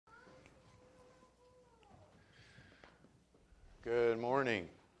Good morning.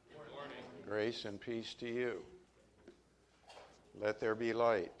 Good morning. Grace and peace to you. Let there be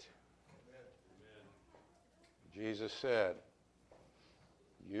light. Amen. Jesus said,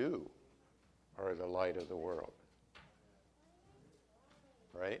 you are the light of the world.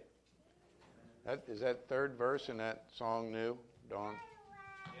 Right? Is that third verse in that song new, Dawn?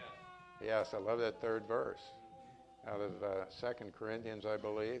 Yes. Yes, I love that third verse. Out of 2 Corinthians, I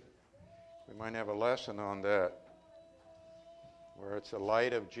believe. We might have a lesson on that, where it's the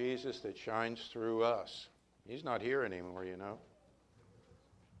light of Jesus that shines through us. He's not here anymore, you know.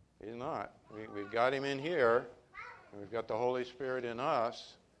 He's not. We've got him in here. And we've got the Holy Spirit in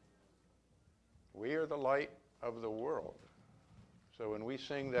us. We are the light of the world. So when we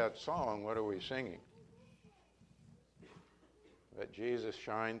sing that song, what are we singing? That Jesus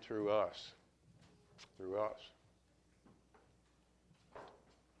shine through us. Through us.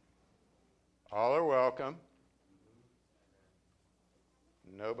 All are welcome.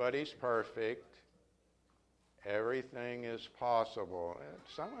 Nobody's perfect. Everything is possible.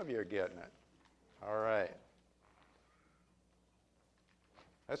 Some of you are getting it. All right.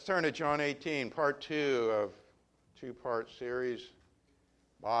 Let's turn to John 18, part 2 of two-part series,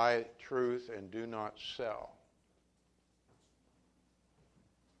 Buy Truth and Do Not Sell.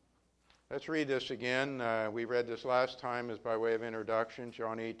 Let's read this again. We read this last time as by way of introduction,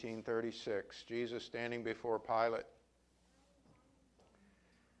 John 18:36. Jesus standing before Pilate.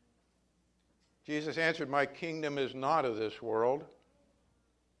 Jesus answered, "My kingdom is not of this world."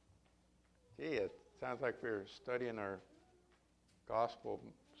 Gee, it sounds like we're studying our gospel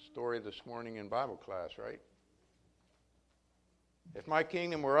story this morning in Bible class, right? If my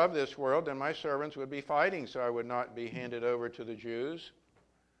kingdom were of this world, then my servants would be fighting, so I would not be handed over to the Jews.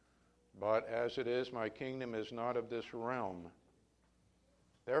 But as it is, my kingdom is not of this realm.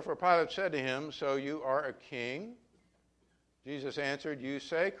 Therefore Pilate said to him, "So you are a king?" Jesus answered, "You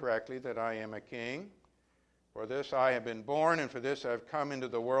say correctly that I am a king. For this I have been born, and for this I have come into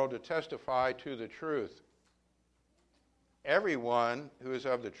the world to testify to the truth. Everyone who is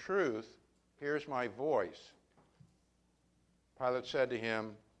of the truth hears my voice." Pilate said to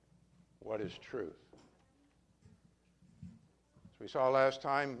him, "What is truth?" As we saw last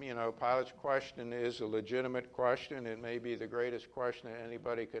time, Pilate's question is a legitimate question. It may be the greatest question that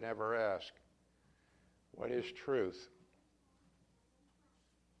anybody could ever ask. What is truth?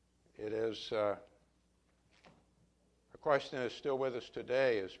 It is a question that is still with us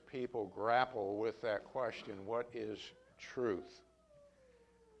today as people grapple with that question. What is truth?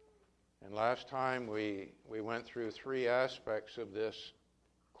 And last time we went through three aspects of this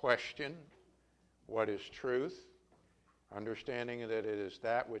question. What is truth? Understanding that it is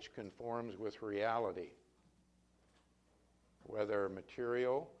that which conforms with reality, whether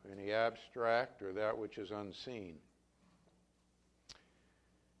material in the abstract or that which is unseen.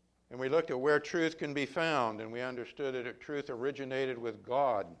 And we looked at where truth can be found, and we understood that truth originated with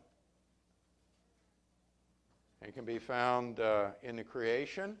God. It can be found in the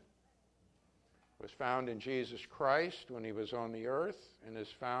creation, was found in Jesus Christ when he was on the earth, and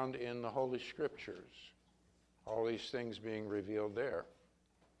is found in the Holy Scriptures. All these things being revealed there.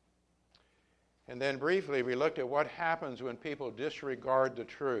 And then briefly we looked at what happens when people disregard the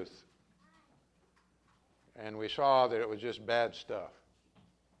truth. And we saw that it was just bad stuff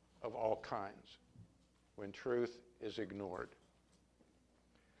of all kinds when truth is ignored.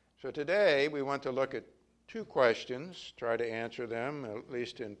 So today we want to look at two questions, try to answer them, at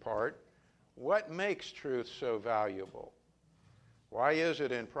least in part. What makes truth so valuable? Why is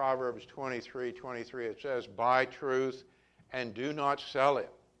it in Proverbs 23:23 it says, "Buy truth and do not sell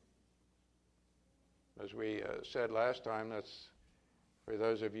it"? As we said last time, that's for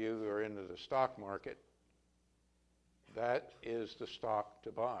those of you who are into the stock market. That is the stock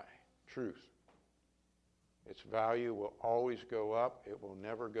to buy, truth. Its value will always go up. It will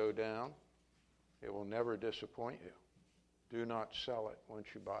never go down. It will never disappoint you. Do not sell it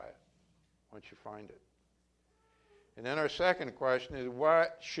once you buy it, once you find it. And then our second question is,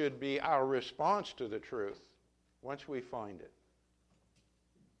 what should be our response to the truth once we find it?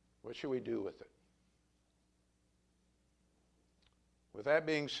 What should we do with it? With that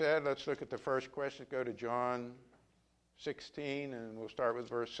being said, let's look at the first question. Go to John 16, and we'll start with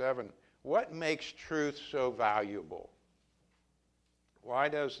verse 7. What makes truth so valuable? Why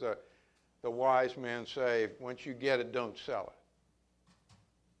does the wise man say, once you get it, don't sell it?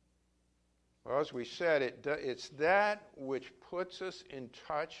 Well, as we said, it's that which puts us in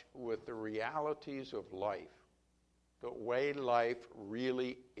touch with the realities of life, the way life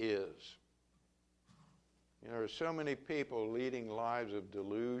really is. There are so many people leading lives of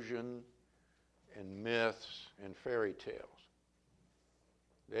delusion and myths and fairy tales.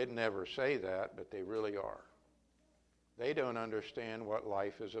 They'd never say that, but they really are. They don't understand what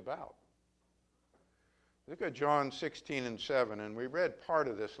life is about. Look at John 16:7, and we read part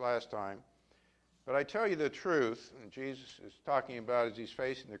of this last time. But I tell you the truth, and Jesus is talking about as he's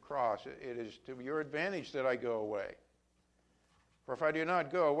facing the cross, it is to your advantage that I go away. For if I do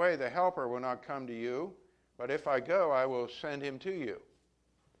not go away, the Helper will not come to you, but if I go, I will send him to you.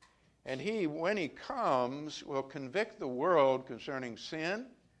 And he, when he comes, will convict the world concerning sin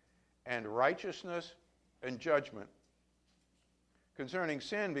and righteousness and judgment. Concerning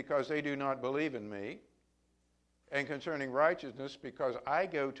sin, because they do not believe in me, and concerning righteousness, because I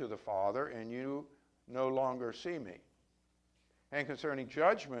go to the Father, and you no longer see me. And concerning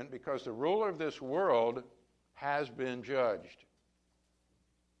judgment, because the ruler of this world has been judged.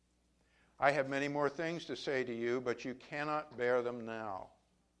 I have many more things to say to you, but you cannot bear them now.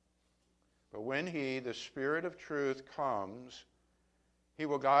 But when he, the Spirit of truth, comes, he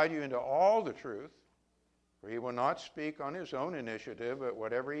will guide you into all the truth, for he will not speak on his own initiative, but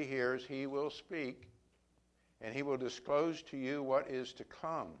whatever he hears, he will speak, and he will disclose to you what is to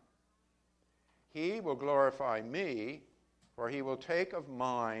come. He will glorify me, for he will take of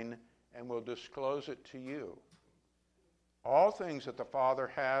mine and will disclose it to you. All things that the Father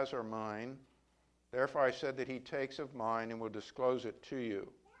has are mine. Therefore I said that he takes of mine and will disclose it to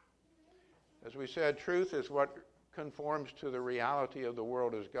you. As we said, truth is what conforms to the reality of the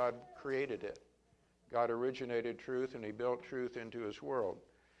world as God created it. God originated truth, and he built truth into his world.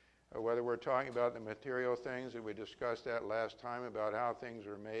 Whether we're talking about the material things, and we discussed that last time about how things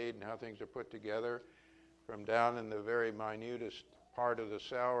are made and how things are put together, from down in the very minutest part of the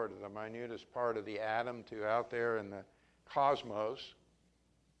cell or to the minutest part of the atom to out there in the cosmos,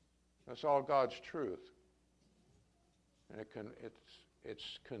 that's all God's truth. And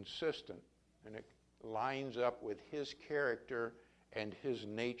it's consistent, and it lines up with his character and his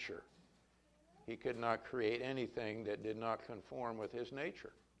nature. He could not create anything that did not conform with his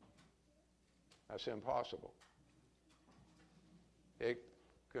nature. That's impossible. It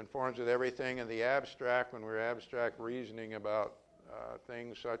conforms with everything in the abstract when we're abstract reasoning about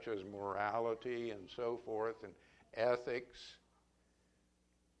things such as morality and so forth and ethics.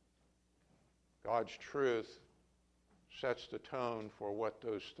 God's truth sets the tone for what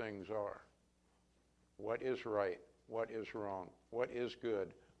those things are. What is right? What is wrong? What is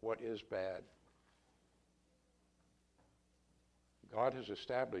good? What is bad? God has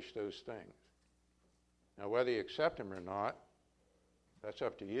established those things. Now, whether you accept them or not, that's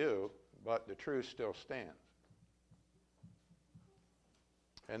up to you, but the truth still stands.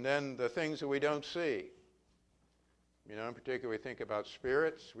 And then the things that we don't see. You know, in particular, we think about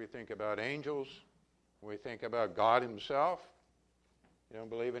spirits, we think about angels, we think about God himself. You don't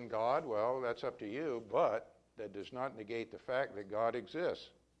believe in God? Well, that's up to you, but that does not negate the fact that God exists.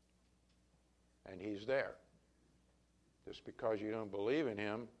 And he's there. Just because you don't believe in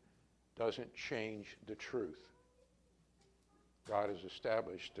him doesn't change the truth. God has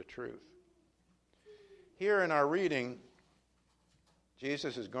established the truth. Here in our reading,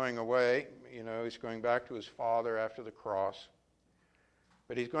 Jesus is going away. You know, he's going back to his Father after the cross.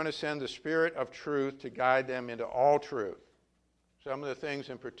 But he's going to send the Spirit of truth to guide them into all truth. Some of the things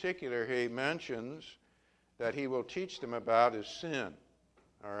in particular he mentions that he will teach them about is sin.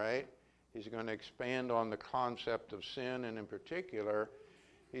 All right? He's going to expand on the concept of sin, and in particular,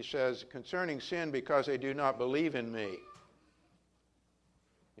 he says, concerning sin, because they do not believe in me.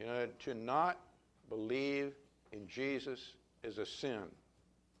 You know, to not believe in Jesus is a sin.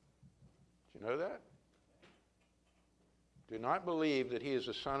 Do you know that? Do not believe that he is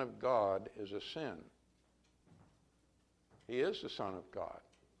the Son of God is a sin. He is the Son of God.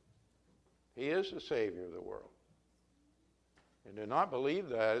 He is the Savior of the world. And to not believe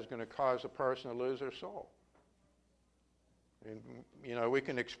that is going to cause a person to lose their soul. And, you know, we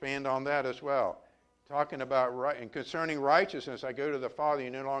can expand on that as well. Talking about, and concerning righteousness, I go to the Father, you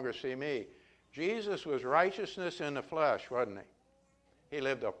no longer see me. Jesus was righteousness in the flesh, wasn't he? He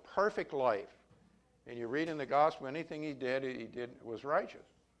lived a perfect life. And you read in the gospel, anything he did was righteous.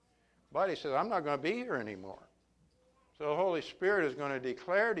 But he says, I'm not going to be here anymore. So the Holy Spirit is going to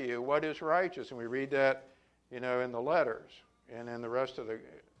declare to you what is righteous. And we read that, you know, in the letters and in the rest of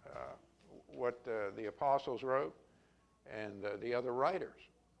what the apostles wrote and the other writers.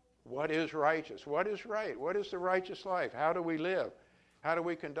 What is righteous? What is right? What is the righteous life? How do we live? How do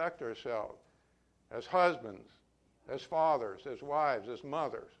we conduct ourselves as husbands, as fathers, as wives, as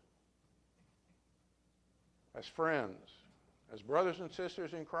mothers, as friends, as brothers and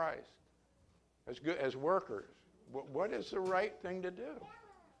sisters in Christ, as workers? What is the right thing to do?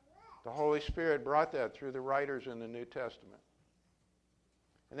 The Holy Spirit brought that through the writers in the New Testament.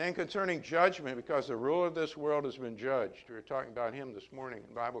 And then concerning judgment, because the ruler of this world has been judged. We were talking about him this morning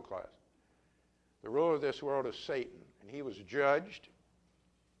in Bible class. The ruler of this world is Satan, and he was judged,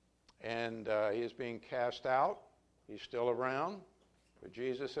 and he is being cast out. He's still around, but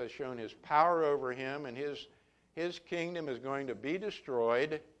Jesus has shown his power over him, and his kingdom is going to be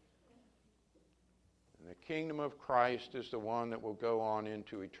destroyed. And the kingdom of Christ is the one that will go on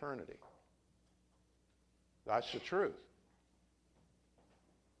into eternity. That's the truth.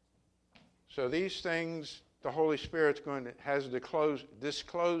 So these things the Holy Spirit's has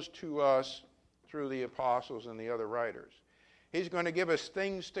disclosed to us through the apostles and the other writers. He's going to give us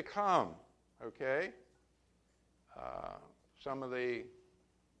things to come, okay? Some of the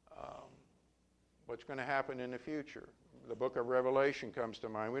what's going to happen in the future. The book of Revelation comes to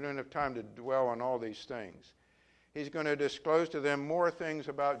mind. We don't have time to dwell on all these things. He's going to disclose to them more things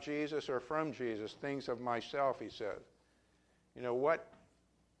about Jesus or from Jesus, things of myself, he says. You know what?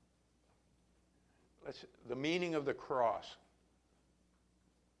 The meaning of the cross.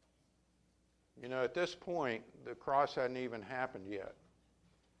 You know, at this point, the cross hadn't even happened yet.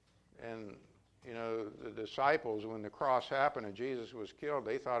 And, you know, the disciples, when the cross happened and Jesus was killed,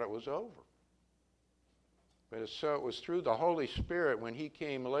 they thought it was over. But so it was through the Holy Spirit when he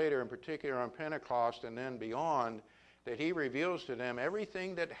came later, in particular on Pentecost and then beyond, that he reveals to them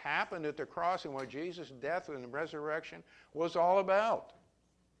everything that happened at the cross and what Jesus' death and resurrection was all about.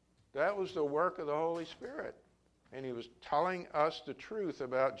 That was the work of the Holy Spirit. And he was telling us the truth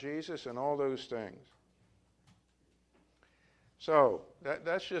about Jesus and all those things. So,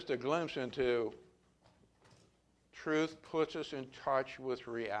 that's just a glimpse into truth puts us in touch with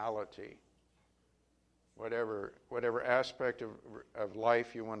reality. Whatever aspect of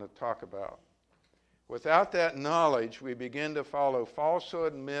life you want to talk about. Without that knowledge, we begin to follow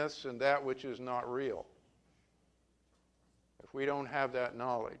falsehood, myths, and that which is not real. If we don't have that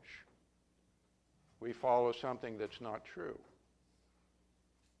knowledge, we follow something that's not true.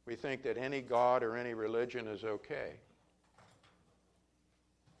 We think that any God or any religion is okay.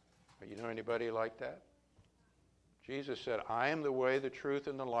 You know anybody like that? Jesus said, I am the way, the truth,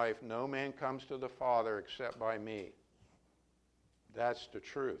 and the life. No man comes to the Father except by me. That's the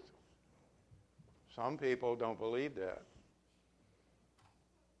truth. Some people don't believe that.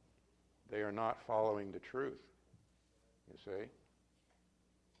 They are not following the truth, you see.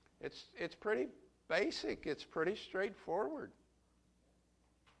 It's pretty basic. It's pretty straightforward.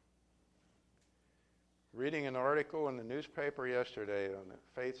 Reading an article in the newspaper yesterday on the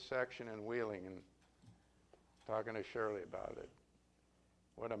faith section in Wheeling and talking to Shirley about it.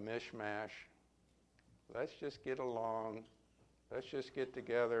 What a mishmash. Let's just get along. Let's just get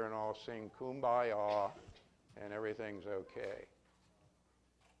together and all sing Kumbaya and everything's okay.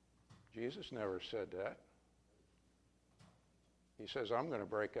 Jesus never said that. He says, I'm going to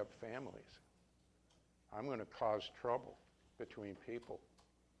break up families. I'm going to cause trouble between people.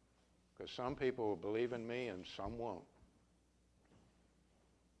 Because some people will believe in me and some won't.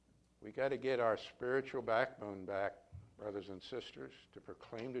 We got to get our spiritual backbone back, brothers and sisters, to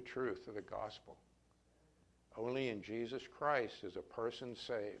proclaim the truth of the gospel. Only in Jesus Christ is a person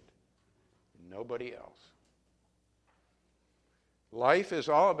saved. Nobody else. Life is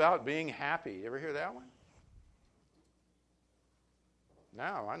all about being happy. You ever hear that one?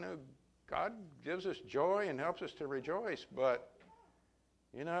 Now, I know God gives us joy and helps us to rejoice, but,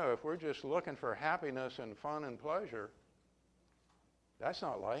 you know, if we're just looking for happiness and fun and pleasure, that's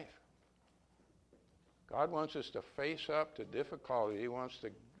not life. God wants us to face up to difficulty. He wants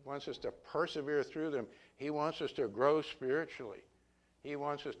us to persevere through them. He wants us to grow spiritually. He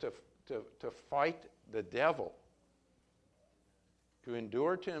wants us to fight the devil, to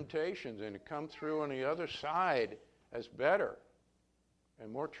endure temptations and to come through on the other side as better and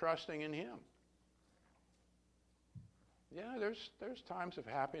more trusting in him. Yeah, there's times of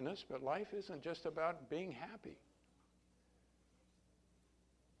happiness, but life isn't just about being happy.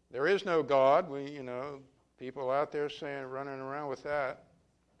 There is no God. People out there running around with that.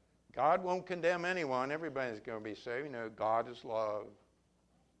 God won't condemn anyone. Everybody's going to be saved. God is love.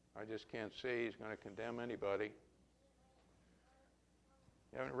 I just can't see he's going to condemn anybody.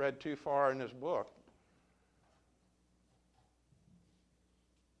 You haven't read too far in this book.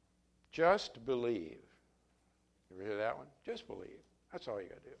 Just believe. You ever hear that one? Just believe. That's all you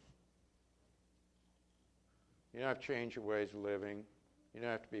got to do. You don't have to change your ways of living. You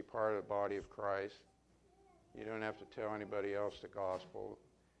don't have to be part of the body of Christ. You don't have to tell anybody else the gospel.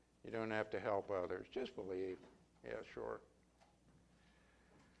 You don't have to help others. Just believe. Yeah, sure.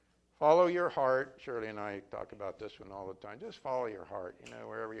 Follow your heart. Shirley and I talk about this one all the time. Just follow your heart.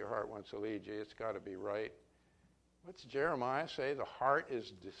 Wherever your heart wants to lead you, it's got to be right. What's Jeremiah say? The heart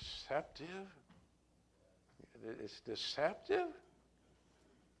is deceptive? It's deceptive?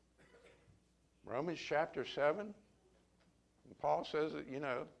 Romans chapter 7. And Paul says that,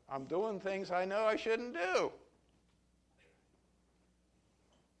 I'm doing things I know I shouldn't do.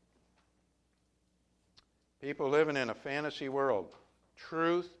 People living in a fantasy world.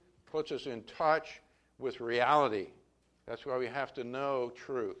 Truth puts us in touch with reality. That's why we have to know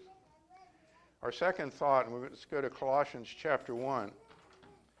truth. Our second thought, and let's go to Colossians chapter 1.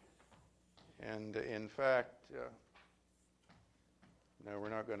 And in fact, no, we're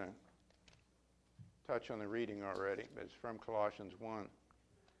not going to touch on the reading already, but it's from Colossians 1.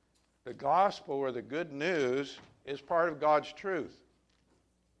 The gospel, or the good news, is part of God's truth.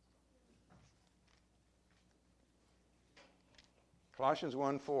 Colossians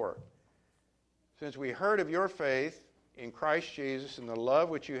 1:4. Since we heard of your faith in Christ Jesus and the love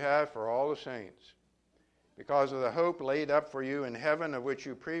which you have for all the saints, because of the hope laid up for you in heaven, of which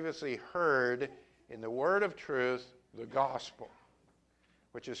you previously heard in the word of truth, the gospel,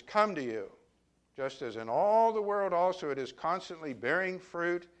 which has come to you, just as in all the world also it is constantly bearing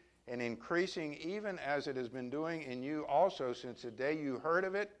fruit and increasing, even as it has been doing in you also since the day you heard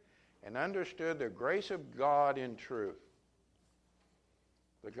of it and understood the grace of God in truth.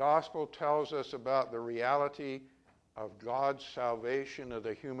 The gospel tells us about the reality of God's salvation of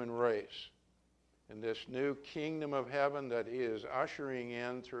the human race in this new kingdom of heaven that he is ushering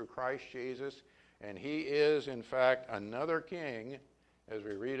in through Christ Jesus. And he is, in fact, another king, as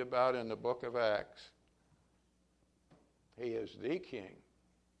we read about in the book of Acts. He is the King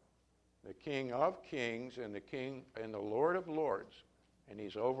of kings and the King and the Lord of lords, and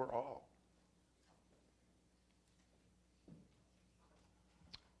he's over all.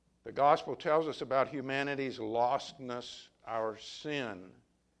 The gospel tells us about humanity's lostness, our sin,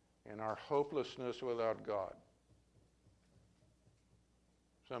 and our hopelessness without God.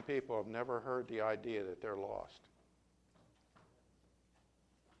 Some people have never heard the idea that they're lost,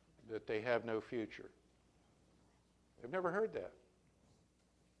 that they have no future. They've never heard that.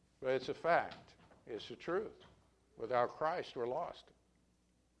 But it's a fact. It's the truth. Without Christ, we're lost.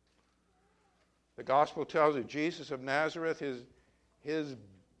 The gospel tells us Jesus of Nazareth, his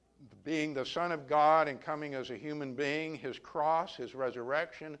being the Son of God and coming as a human being, his cross, his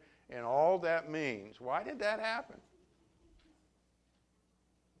resurrection, and all that means. Why did that happen?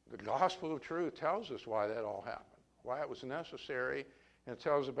 The gospel of truth tells us why that all happened, why it was necessary, and it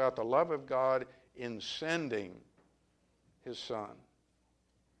tells about the love of God in sending his Son.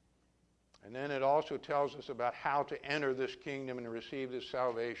 And then it also tells us about how to enter this kingdom and receive this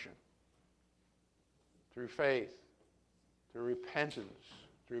salvation. Through faith, through repentance,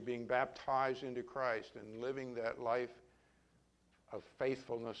 through being baptized into Christ and living that life of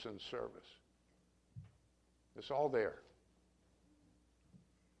faithfulness and service. It's all there.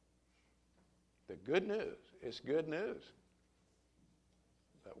 The good news is good news.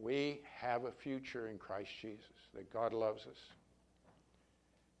 That we have a future in Christ Jesus, that God loves us.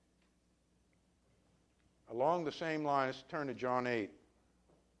 Along the same lines, turn to John 8.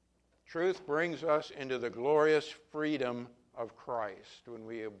 Truth brings us into the glorious freedom of Christ when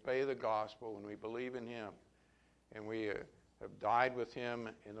we obey the gospel, when we believe in him, and we have died with him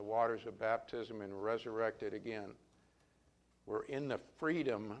in the waters of baptism and resurrected again. We're in the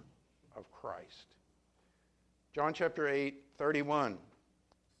freedom of Christ. John chapter 8:31.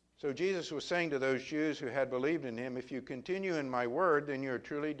 So Jesus was saying to those Jews who had believed in him, if you continue in my word, then you are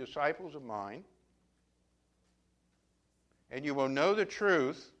truly disciples of mine, and you will know the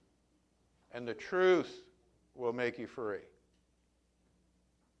truth, and the truth will make you free.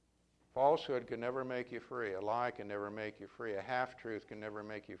 Falsehood can never make you free. A lie can never make you free. A half-truth can never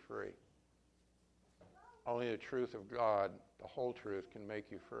make you free. Only the truth of God, the whole truth, can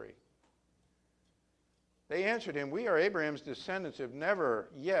make you free. They answered him, we are Abraham's descendants, have never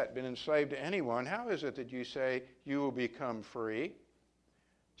yet been enslaved to anyone. How is it that you say you will become free?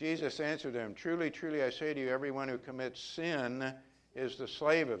 Jesus answered them, truly, truly, I say to you, everyone who commits sin is the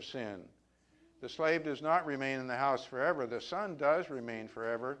slave of sin. The slave does not remain in the house forever. The Son does remain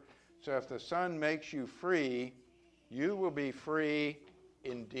forever. So if the Son makes you free, you will be free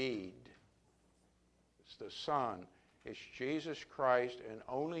indeed. It's the Son. It's Jesus Christ, and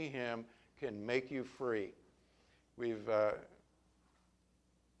only him can make you free. We've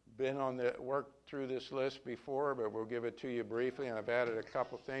been on the work through this list before, but we'll give it to you briefly, and I've added a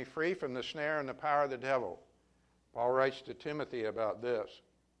couple things. Free from the snare and the power of the devil. Paul writes to Timothy about this.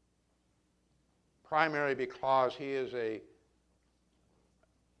 Primarily because he is a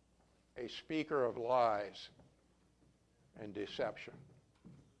speaker of lies and deception.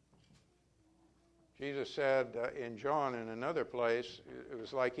 Jesus said in John in another place, it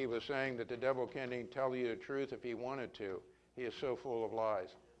was like he was saying that the devil can't even tell you the truth if he wanted to. He is so full of lies.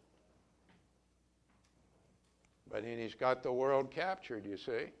 But he's got the world captured, you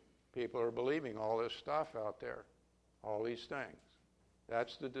see. People are believing all this stuff out there, all these things.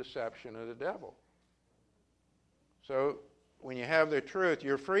 That's the deception of the devil. So when you have the truth,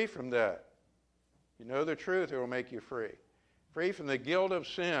 you're free from that. You know the truth, it will make you free. Free from the guilt of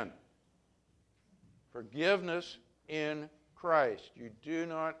sin. Forgiveness in Christ. You do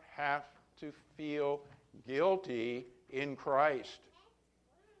not have to feel guilty in Christ.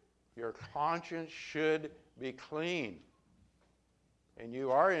 Your conscience should be clean. And you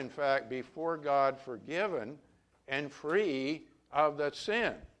are, in fact, before God forgiven and free of that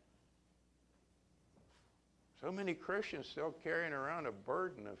sin. So many Christians still carrying around a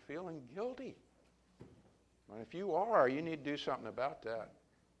burden of feeling guilty. And if you are, you need to do something about that.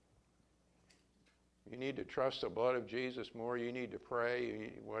 You need to trust the blood of Jesus more. You need to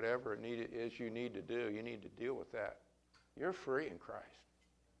pray. Whatever it is you need to do, you need to deal with that. You're free in Christ.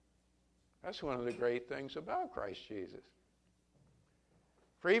 That's one of the great things about Christ Jesus.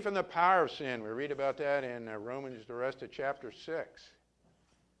 Free from the power of sin. We read about that in Romans, the rest of chapter 6.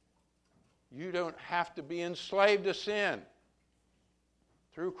 You don't have to be enslaved to sin.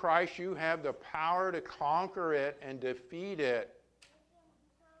 Through Christ, you have the power to conquer it and defeat it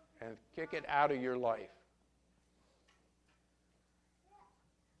and kick it out of your life.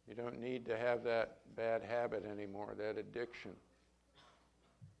 You don't need to have that bad habit anymore, that addiction.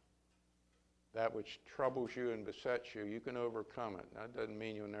 That which troubles you and besets you, you can overcome it. That doesn't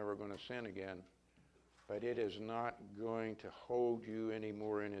mean you're never going to sin again, but it is not going to hold you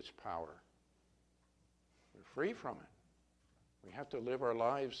anymore in its power. We're free from it. We have to live our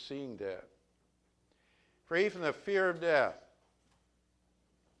lives seeing death. Free from the fear of death.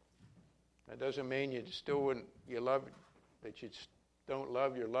 That doesn't mean you still wouldn't, that you don't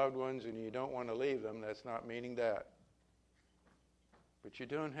love your loved ones and you don't want to leave them. That's not meaning that. But you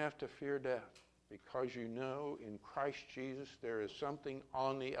don't have to fear death because you know in Christ Jesus there is something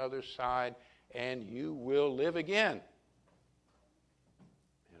on the other side and you will live again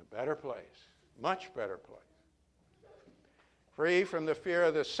in a better place, much better place. Free from the fear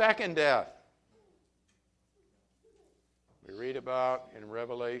of the second death. We read about in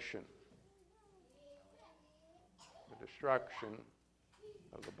Revelation the destruction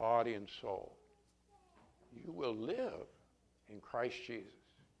of the body and soul. You will live in Christ Jesus.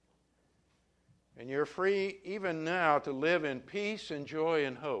 And you're free even now to live in peace and joy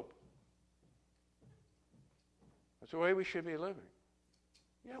and hope. That's the way we should be living.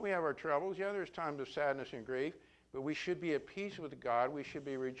 Yeah, we have our troubles. Yeah, there's times of sadness and grief. But we should be at peace with God. We should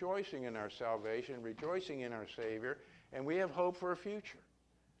be rejoicing in our salvation, rejoicing in our Savior. And we have hope for a future.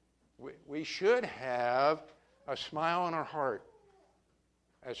 We should have a smile on our heart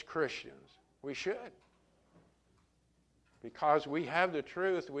as Christians. We should. Because we have the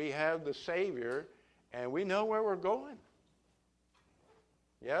truth, we have the Savior, and we know where we're going.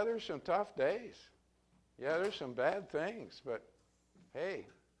 Yeah, there's some tough days. Yeah, there's some bad things, but hey,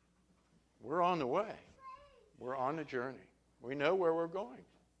 we're on the way. We're on the journey. We know where we're going.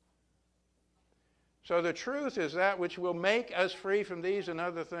 So the truth is that which will make us free from these and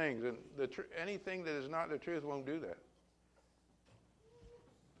other things. And anything that is not the truth won't do that.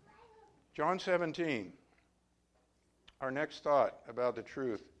 John 17. Our next thought about the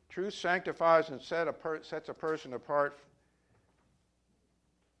truth. Truth sanctifies and sets a person apart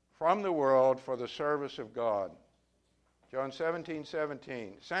from the world for the service of God. John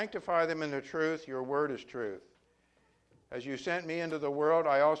 17:17. Sanctify them in the truth, your word is truth. As you sent me into the world,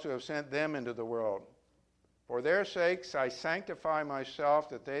 I also have sent them into the world. For their sakes I sanctify myself,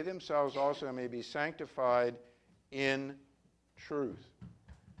 that they themselves also may be sanctified in truth.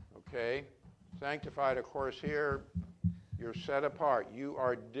 Okay? Sanctified, of course, here, you're set apart. You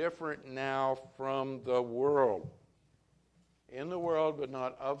are different now from the world. In the world, but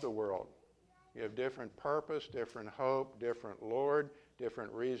not of the world. You have different purpose, different hope, different Lord,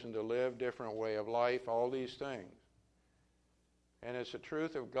 different reason to live, different way of life, all these things. And it's the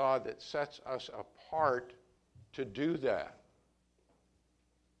truth of God that sets us apart to do that.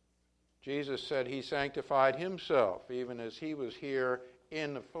 Jesus said he sanctified himself, even as he was here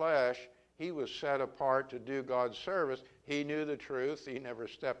in the flesh. He was set apart to do God's service. He knew the truth. He never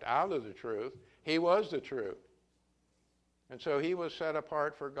stepped out of the truth. He was the truth. And so he was set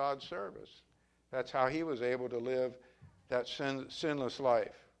apart for God's service. That's how he was able to live that sinless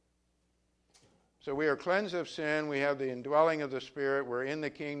life. So we are cleansed of sin. We have the indwelling of the Spirit. We're in the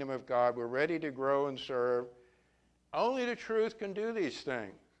kingdom of God. We're ready to grow and serve. Only the truth can do these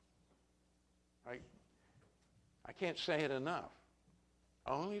things. I can't say it enough.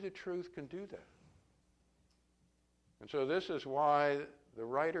 Only the truth can do that. And so this is why the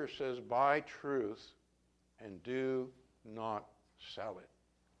writer says, buy truth and do not sell it.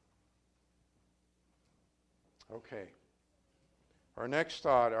 Okay. Our next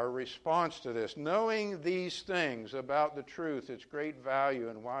thought, our response to this, knowing these things about the truth, its great value,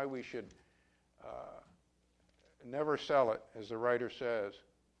 and why we should never sell it, as the writer says.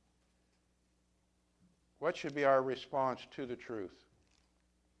 What should be our response to the truth?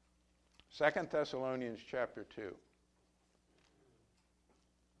 2 Thessalonians chapter 2.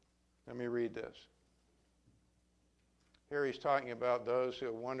 Let me read this. Here he's talking about those who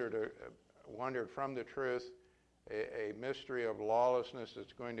have wandered from the truth, a mystery of lawlessness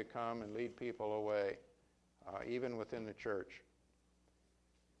that's going to come and lead people away, even within the church.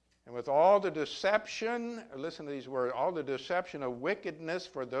 And with all the deception, listen to these words, all the deception of wickedness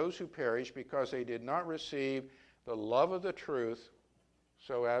for those who perish because they did not receive the love of the truth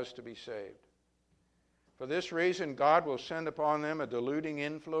so as to be saved. For this reason, God will send upon them a deluding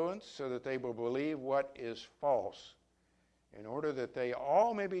influence so that they will believe what is false, in order that they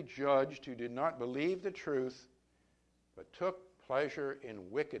all may be judged who did not believe the truth, but took pleasure in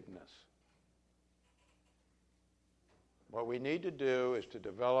wickedness. What we need to do is to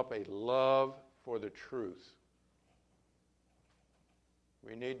develop a love for the truth.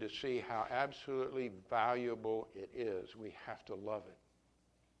 We need to see how absolutely valuable it is. We have to love it.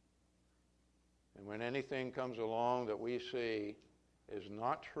 And when anything comes along that we see is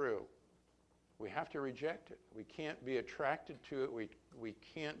not true, we have to reject it. We can't be attracted to it. We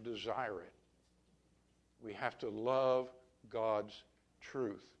can't desire it. We have to love God's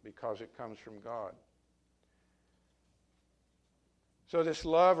truth because it comes from God. So this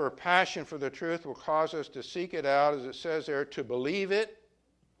love or passion for the truth will cause us to seek it out, as it says there, to believe it.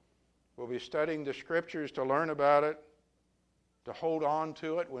 We'll be studying the Scriptures to learn about it, to hold on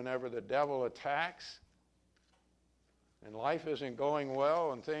to it whenever the devil attacks. And life isn't going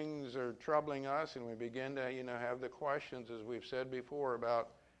well and things are troubling us, and we begin to, have the questions, as we've said before, about,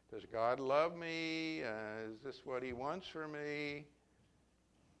 does God love me? Is this what he wants for me?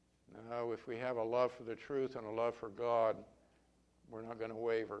 No, if we have a love for the truth and a love for God, we're not going to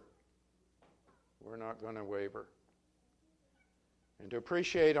waver. We're not going to waver. And to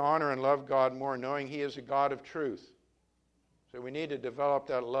appreciate, honor, and love God more, knowing he is a God of truth. So we need to develop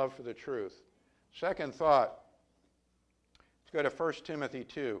that love for the truth. Second thought, let's go to 1 Timothy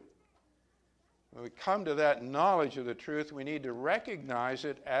 2. When we come to that knowledge of the truth, we need to recognize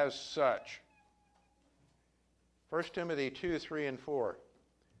it as such. 1 Timothy 2, 3, and 4.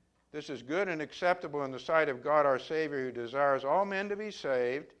 This is good and acceptable in the sight of God our Savior, who desires all men to be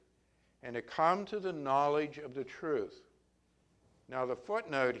saved and to come to the knowledge of the truth. Now the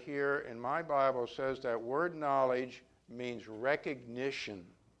footnote here in my Bible says that word knowledge means recognition.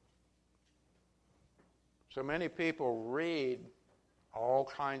 So many people read all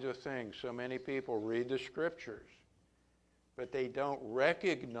kinds of things. So many people read the Scriptures, but they don't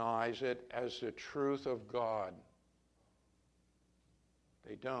recognize it as the truth of God.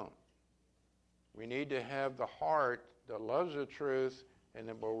 They don't. We need to have the heart that loves the truth and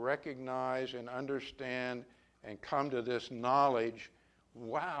that will recognize and understand and come to this knowledge.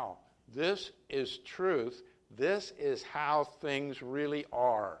 Wow, this is truth. This is how things really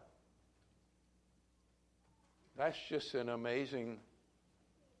are. That's just an amazing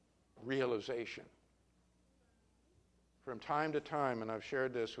realization. From time to time, and I've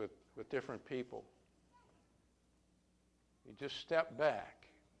shared this with different people, you just step back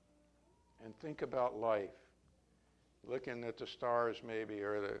and think about life, looking at the stars maybe,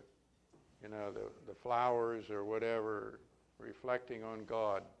 or the flowers or whatever, reflecting on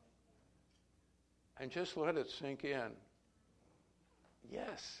God, and just let it sink in.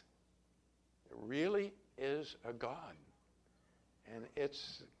 Yes, it really is a God, and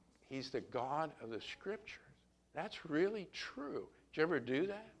he's the God of the Scriptures. That's really true. Did you ever do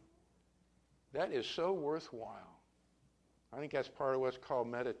that? That is so worthwhile. I think that's part of what's called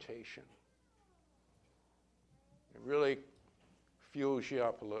meditation. It really fuels you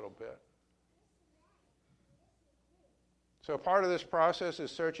up a little bit. So part of this process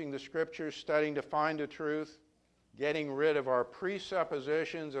is searching the Scriptures, studying to find the truth, getting rid of our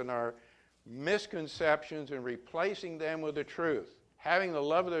presuppositions and our misconceptions and replacing them with the truth. Having the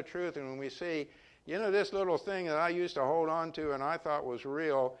love of the truth, and when we see, this little thing that I used to hold on to and I thought was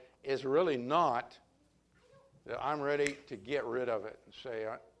real is really not, that I'm ready to get rid of it and say,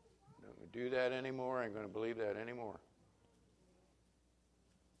 I don't do that anymore, I'm going to believe that anymore.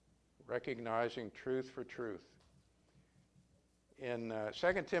 Recognizing truth for truth. in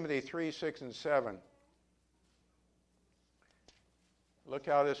 2 Timothy 3, 6, and 7. Look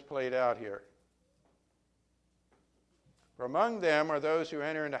how this played out here. For among them are those who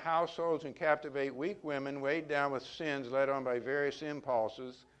enter into households and captivate weak women, weighed down with sins, led on by various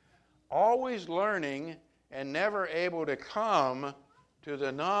impulses, always learning and never able to come to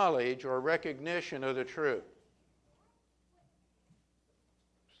the knowledge or recognition of the truth.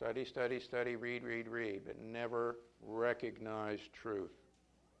 Study, study, study, read, read, read, but never recognize truth.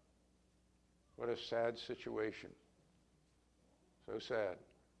 What a sad situation. So sad.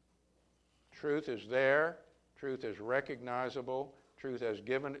 Truth is there. Truth is recognizable. Truth has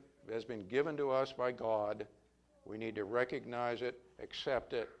been given to us by God. We need to recognize it,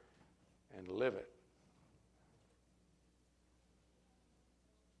 accept it, and live it.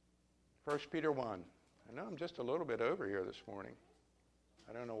 1 Peter 1. I know I'm just a little bit over here this morning.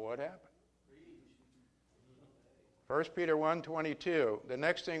 I don't know what happened. 1 Peter 1:22. The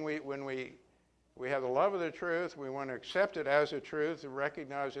next thing when we have the love of the truth, we want to accept it as a truth,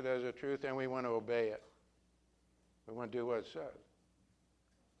 recognize it as a truth, and we want to obey it. We want to do what it says.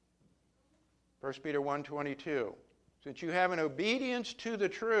 1 Peter 1:22. Since you have an obedience to the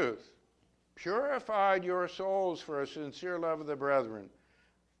truth, purified your souls for a sincere love of the brethren,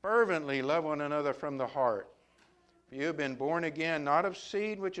 fervently love one another from the heart. For you have been born again, not of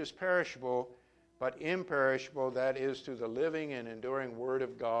seed which is perishable, but imperishable, that is, to the living and enduring Word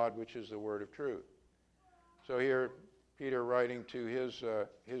of God, which is the Word of truth. So here, Peter writing to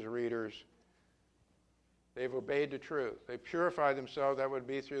his readers, they've obeyed the truth. They purified themselves. That would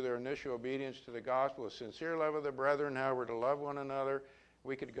be through their initial obedience to the gospel, a sincere love of the brethren, how we're to love one another.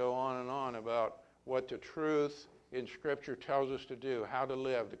 We could go on and on about what the truth in Scripture tells us to do, how to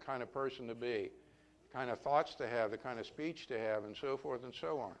live, the kind of person to be, the kind of thoughts to have, the kind of speech to have, and so forth and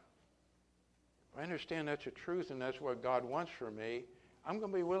so on. I understand that's a truth and that's what God wants for me. I'm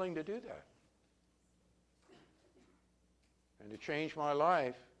going to be willing to do that. And to change my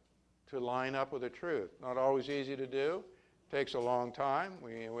life to line up with the truth. Not always easy to do. Takes a long time.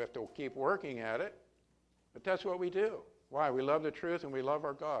 We have to keep working at it. But that's what we do. Why? We love the truth and we love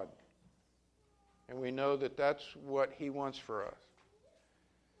our God. And we know that that's what He wants for us.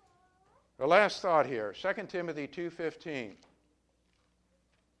 The last thought here, 2 Timothy 2:15.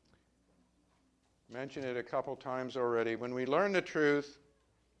 Mentioned it a couple times already. When we learn the truth,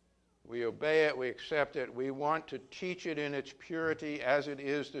 we obey it, we accept it, we want to teach it in its purity as it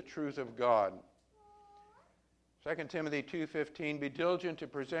is the truth of God. 2 Timothy 2:15, be diligent to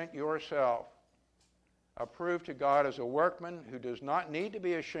present yourself approved to God as a workman who does not need to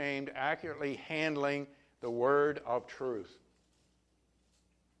be ashamed, accurately handling the word of truth.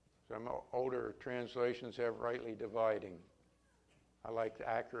 Some older translations have rightly dividing. I like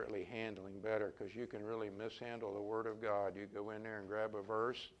accurately handling better because you can really mishandle the Word of God. You go in there and grab a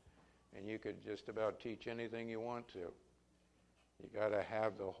verse and you could just about teach anything you want to. You got to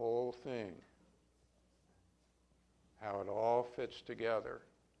have the whole thing, how it all fits together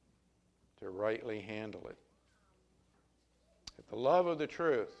to rightly handle it. The love of the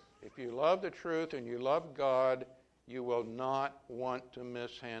truth. If you love the truth and you love God, you will not want to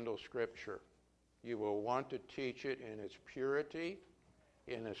mishandle Scripture. You will want to teach it in its purity,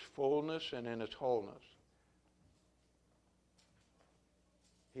 in its fullness, and in its wholeness.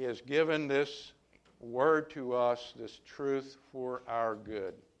 He has given this word to us, this truth for our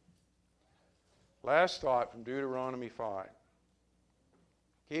good. Last thought from Deuteronomy 5.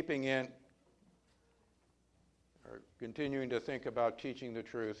 Continuing to think about teaching the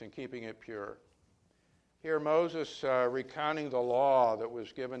truth and keeping it pure. Here Moses recounting the law that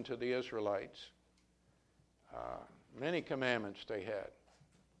was given to the Israelites. Many commandments they had.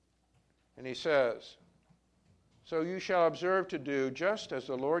 And he says, so you shall observe to do just as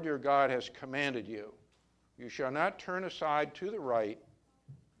the Lord your God has commanded you. You shall not turn aside to the right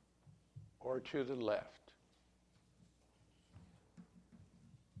or to the left.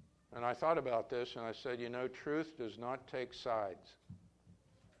 And I thought about this and I said, truth does not take sides.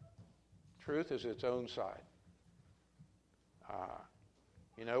 Truth is its own side.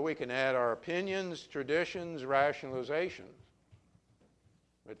 We can add our opinions, traditions, rationalizations,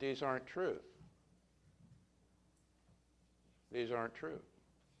 but these aren't truth. These aren't truth.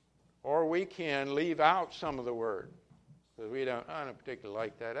 Or we can leave out some of the word because I don't particularly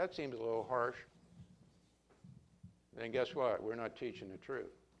like that. That seems a little harsh. Then guess what? We're not teaching the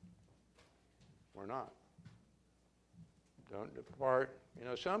truth. We're not. Don't depart.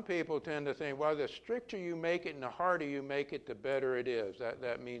 Some people tend to think, well, the stricter you make it and the harder you make it, the better it is.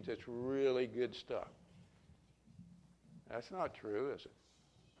 That means it's really good stuff. That's not true, is it?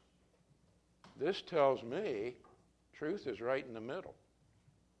 This tells me Truth is right in the middle.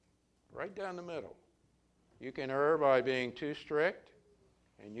 Right down the middle. You can err by being too strict,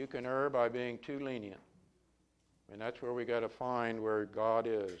 and you can err by being too lenient. And that's where we got to find where God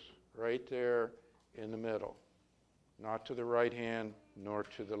is, right there in the middle. Not to the right hand, nor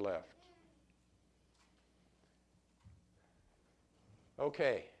to the left.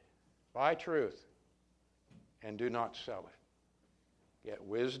 Okay, buy truth and do not sell it. Get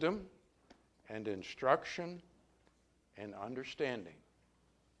wisdom and instruction and understanding.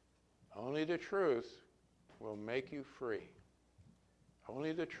 Only the truth will make you free.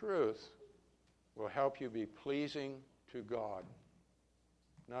 Only the truth will help you be pleasing to God.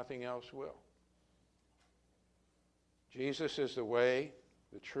 Nothing else will. Jesus is the way,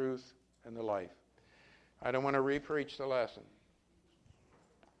 the truth, and the life. I don't want to re-preach the lesson.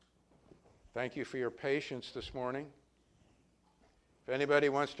 Thank you for your patience this morning. If anybody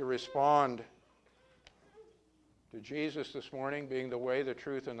wants to respond to Jesus this morning being the way, the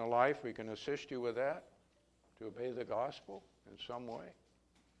truth, and the life, we can assist you with that, to obey the gospel in some way.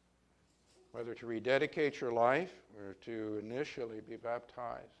 Whether to rededicate your life or to initially be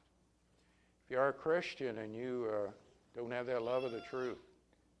baptized. If you are a Christian and you don't have that love of the truth,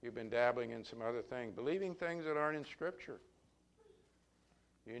 you've been dabbling in some other thing, believing things that aren't in Scripture,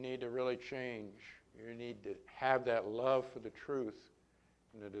 you need to really change. You need to have that love for the truth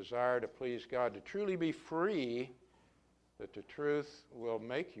and the desire to please God, to truly be free, that the truth will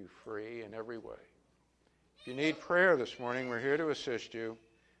make you free in every way. If you need prayer this morning, we're here to assist you.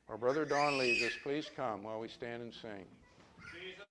 Or Brother Don leads us, please come while we stand and sing.